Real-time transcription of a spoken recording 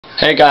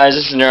Hey guys,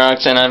 this is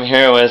Neurox and I'm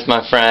here with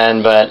my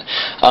friend, but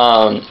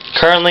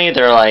currently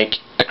they're like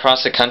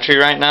across the country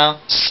right now,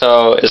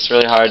 so it's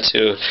really hard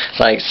to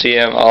like see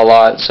him a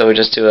lot, so we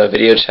just do a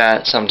video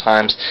chat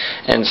sometimes.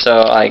 And so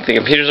like the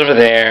computer's over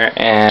there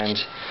and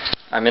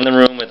I'm in the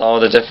room with all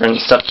the different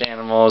stuffed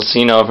animals,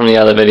 you know, from the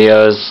other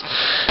videos.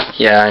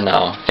 Yeah, I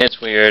know, it's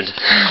weird.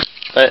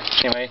 But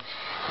anyway,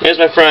 here's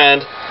my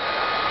friend.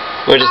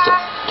 We're just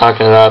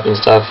talking it up and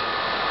stuff.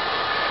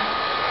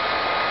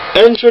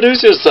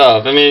 Introduce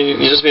yourself. I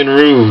mean, you're just being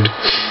rude.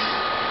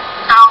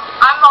 Oh,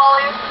 I'm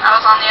Molly. I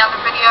was on the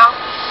other video.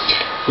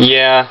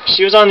 Yeah,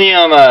 she was on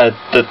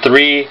the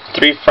three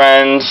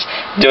friends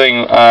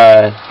doing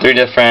 3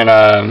 different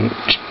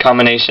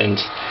combinations.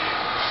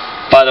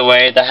 By the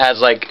way, that has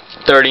like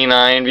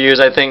 39 views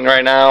I think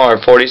right now, or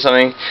 40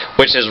 something,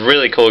 which is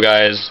really cool,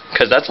 guys,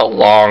 because that's a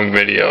long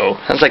video.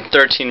 That's like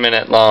 13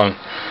 minutes long.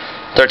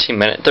 13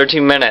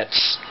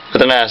 minutes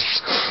with an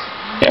S.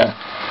 Yeah.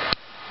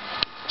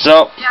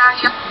 So, yeah,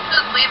 you have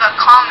to leave a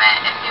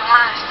comment if you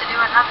want us to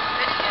do another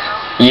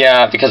video.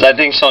 Yeah, because I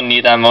think she'll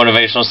need that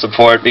motivational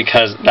support,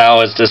 because that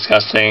was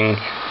disgusting.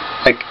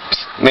 Like,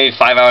 maybe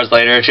 5 hours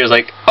later, she was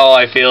like, oh,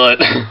 I feel it.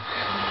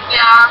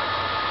 Yeah.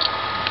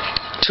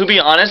 To be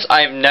honest,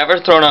 I've never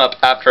thrown up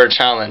after a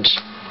challenge.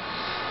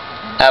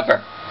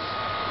 Ever.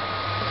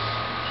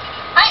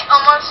 I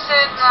almost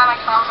did, and then I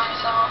caught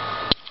myself.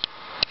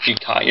 You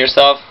caught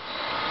yourself?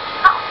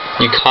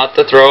 No. You caught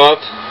the throw up?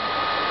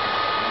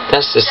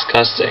 That's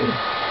disgusting.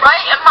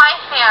 Right in my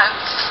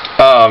hands.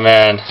 Oh,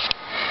 man.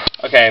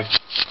 Okay.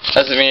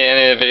 That's me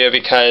ending the video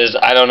because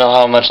I don't know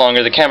how much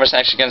longer the camera's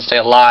actually going to stay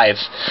alive.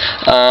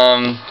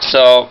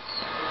 So,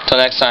 till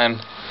next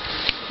time.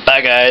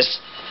 Bye, guys.